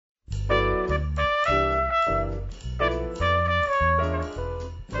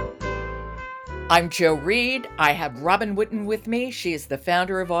I'm Joe Reed. I have Robin Whitten with me. She is the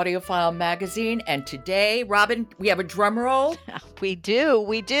founder of AudioFile Magazine. And today, Robin, we have a drum roll. We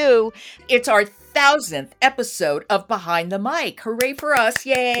do. It's our 1,000th episode of Behind the Mic. Hooray for us.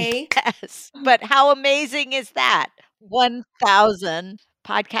 Yay. Yes. But how amazing is that? 1,000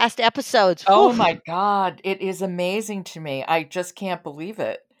 podcast episodes. Oh Whew. my God. It is amazing to me. I just can't believe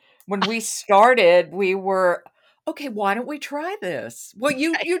it. When we started, we were, okay, why don't we try this? Well,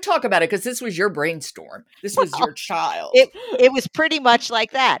 you talk about it because this was your brainstorm. This was your child. It was pretty much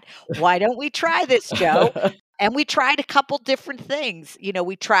like that. Why don't we try this, Joe? And we tried a couple different things.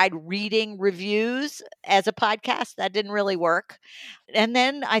 We tried reading reviews as a podcast. That didn't really work. And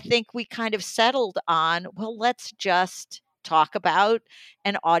then I think we kind of settled on, well, let's just talk about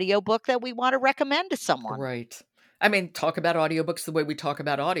an audiobook that we want to recommend to someone. Right. I mean, talk about audiobooks the way we talk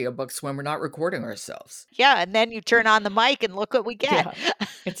about audiobooks when we're not recording ourselves. Yeah, and then you turn on the mic and look what we get. Yeah,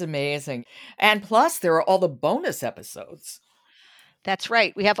 it's amazing. And plus, there are all the bonus episodes. That's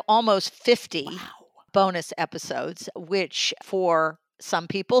right. We have almost 50 bonus episodes, which for some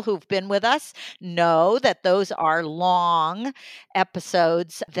people who've been with us know that those are long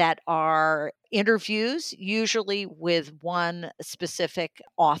episodes that are interviews, usually with one specific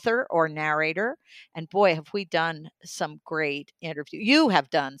author or narrator. And boy, have we done some great interviews. You have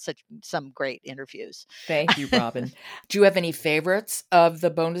done some great interviews. Thank you, Robin. Do you have any favorites of the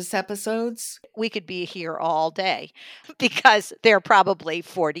bonus episodes? We could be here all day because there are probably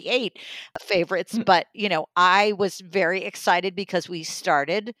 48 favorites. But, I was very excited because we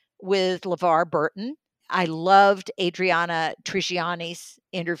started with LeVar Burton. I loved Adriana Trigiani's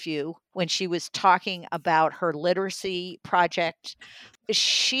interview when she was talking about her literacy project.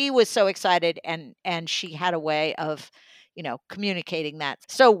 She was so excited and she had a way of, communicating that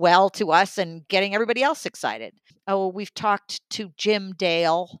so well to us and getting everybody else excited. Oh, we've talked to Jim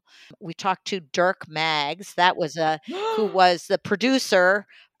Dale. We talked to Dirk Maggs. That was who was the producer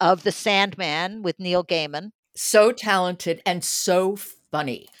of The Sandman with Neil Gaiman. So talented and so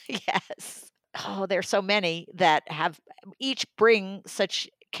funny. Yes. Oh, there's so many that have each bring such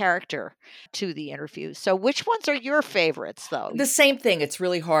character to the interview. So which ones are your favorites, though? The same thing. It's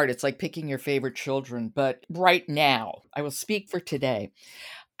really hard. It's like picking your favorite children. But right now, I will speak for today.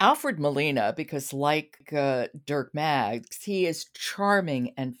 Alfred Molina, because like Dirk Maggs, he is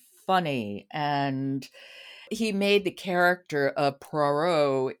charming and funny, and he made the character of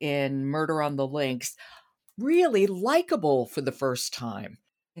Poirot in Murder on the Links really likable for the first time.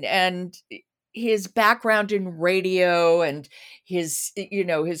 And his background in radio and his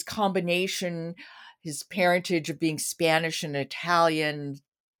combination, his parentage of being Spanish and Italian,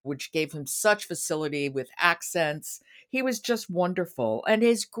 which gave him such facility with accents. He was just wonderful. And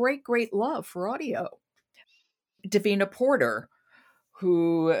his great, great love for audio. Davina Porter,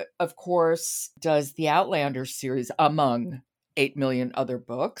 who, of course, does the Outlander series among 8 million other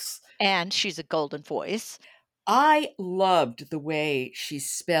books. And she's a golden voice. I loved the way she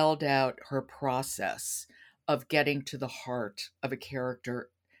spelled out her process of getting to the heart of a character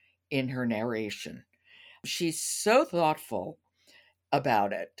in her narration. She's so thoughtful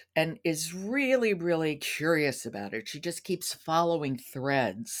about it and is really, really curious about it. She just keeps following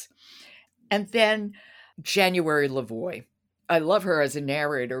threads. And then January Lavoie. I love her as a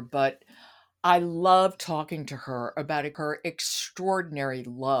narrator, but I love talking to her about her extraordinary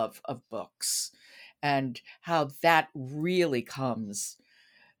love of books and how that really comes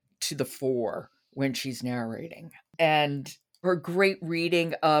to the fore when she's narrating. And her great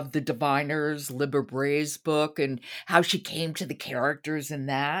reading of The Diviners, Libba Bray's book, and how she came to the characters in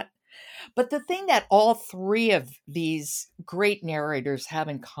that. But the thing that all three of these great narrators have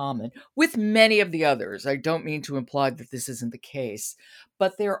in common, with many of the others, I don't mean to imply that this isn't the case,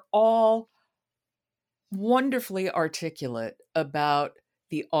 but they're all wonderfully articulate about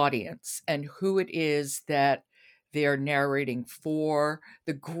the audience and who it is that they're narrating for,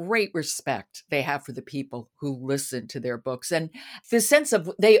 the great respect they have for the people who listen to their books, and the sense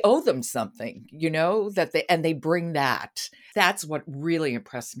of they owe them something, that they bring that. That's what really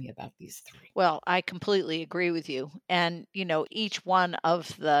impressed me about these three. Well, I completely agree with you. And, each one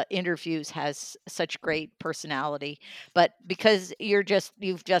of the interviews has such great personality. But because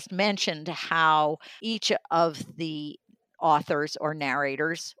you've just mentioned how each of the authors or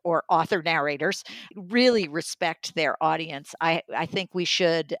narrators or author narrators really respect their audience, I think we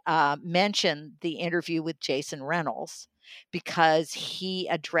should mention the interview with Jason Reynolds, because he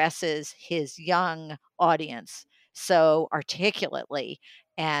addresses his young audience so articulately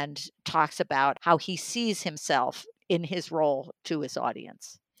and talks about how he sees himself in his role to his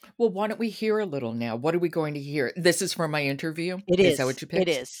audience. Well, why don't we hear a little now? What are we going to hear? This is from my interview? It Is that what is. you It picked?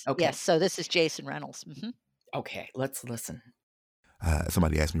 is. Okay. Yes. So this is Jason Reynolds. Okay, let's listen.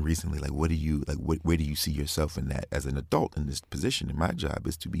 Somebody asked me recently, like, what do you like? Where do you see yourself in that as an adult in this position? And my job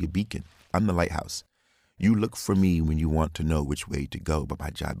is to be a beacon. I'm the lighthouse. You look for me when you want to know which way to go, but my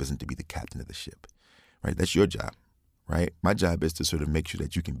job isn't to be the captain of the ship, right? That's your job, right? My job is to sort of make sure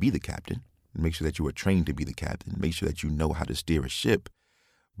that you can be the captain, make sure that you are trained to be the captain, make sure that you know how to steer a ship.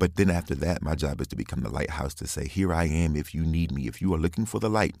 But then after that, my job is to become the lighthouse to say, here I am if you need me. If you are looking for the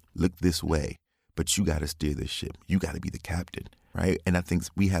light, look this way. But you got to steer this ship. You got to be the captain, right? And I think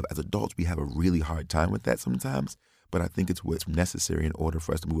we have, as adults, we have a really hard time with that sometimes. But I think it's what's necessary in order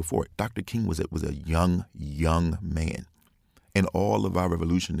for us to move forward. Dr. King was a young man. And all of our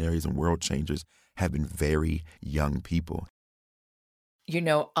revolutionaries and world changers have been very young people. You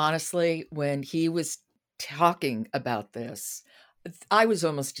know, honestly, when he was talking about this, I was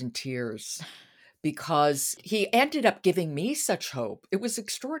almost in tears because he ended up giving me such hope. It was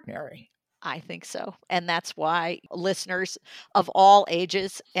extraordinary. I think so. And that's why listeners of all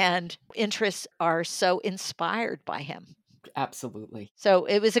ages and interests are so inspired by him. Absolutely. So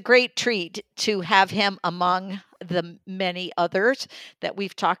it was a great treat to have him among the many others that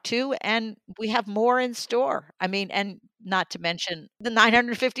we've talked to, and we have more in store. I mean, and not to mention the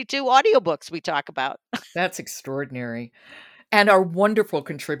 952 audiobooks we talk about. That's extraordinary. And our wonderful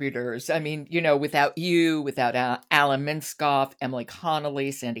contributors. I mean, you know, without you, without Alan Minskoff, Emily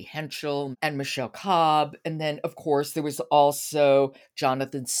Connolly, Sandy Henschel, and Michelle Cobb. And then, of course, there was also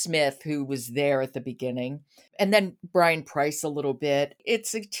Jonathan Smith, who was there at the beginning. And then Brian Price a little bit.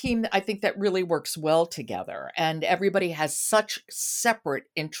 It's a team that I think that really works well together. And everybody has such separate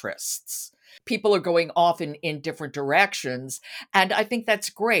interests. People are going off in different directions. And I think that's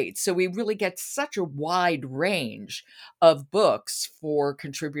great. So we really get such a wide range of books for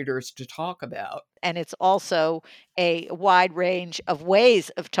contributors to talk about. And it's also a wide range of ways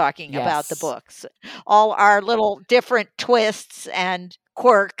of talking about the Yes. books. All our little different twists and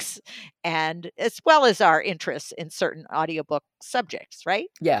quirks, and as well as our interests in certain audiobook subjects, right?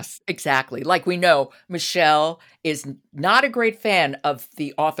 Yes, exactly. Like we know, Michelle is not a great fan of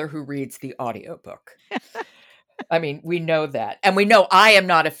the author who reads the audiobook. I mean, we know that. And we know I am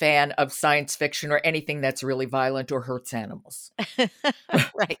not a fan of science fiction or anything that's really violent or hurts animals.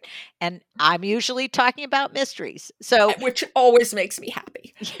 Right. And I'm usually talking about mysteries. So, Which always makes me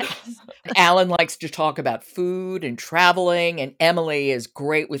happy. yes. Alan likes to talk about food and traveling, and Emily is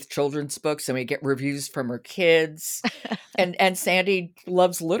great with children's books, and we get reviews from her kids. And Sandy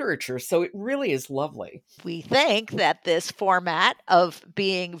loves literature, so it really is lovely. We think that this format of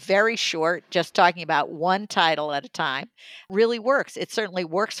being very short, just talking about one title at a time, really works. It certainly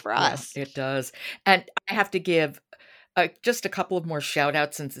works for us. It does. And I have to give just a couple of more shout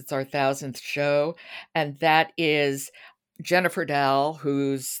outs since it's our 1000th show. And that is Jennifer Dell,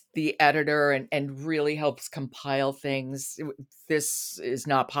 who's the editor and really helps compile things. This is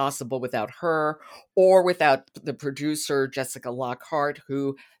not possible without her or without the producer, Jessica Lockhart,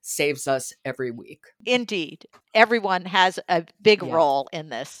 who saves us every week. Indeed. Everyone has a big role in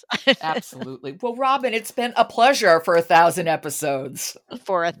this. Absolutely. Well, Robin, it's been a pleasure for 1,000 episodes.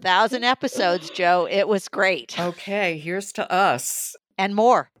 For 1,000 episodes, Joe, it was great. Okay, here's to us. And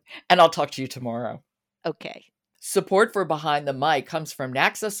more. And I'll talk to you tomorrow. Okay. Support for Behind the Mic comes from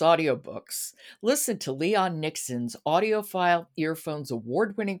Naxos Audiobooks. Listen to Leon Nixon's audiophile earphones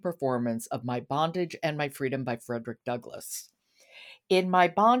award-winning performance of My Bondage and My Freedom by Frederick Douglass. In My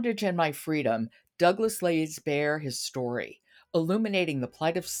Bondage and My Freedom, Douglass lays bare his story, illuminating the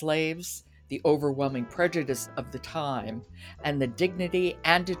plight of slaves, the overwhelming prejudice of the time, and the dignity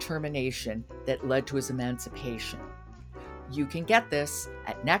and determination that led to his emancipation. You can get this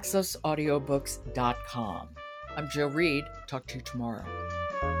at naxosaudiobooks.com. I'm Joe Reed. Talk to you tomorrow.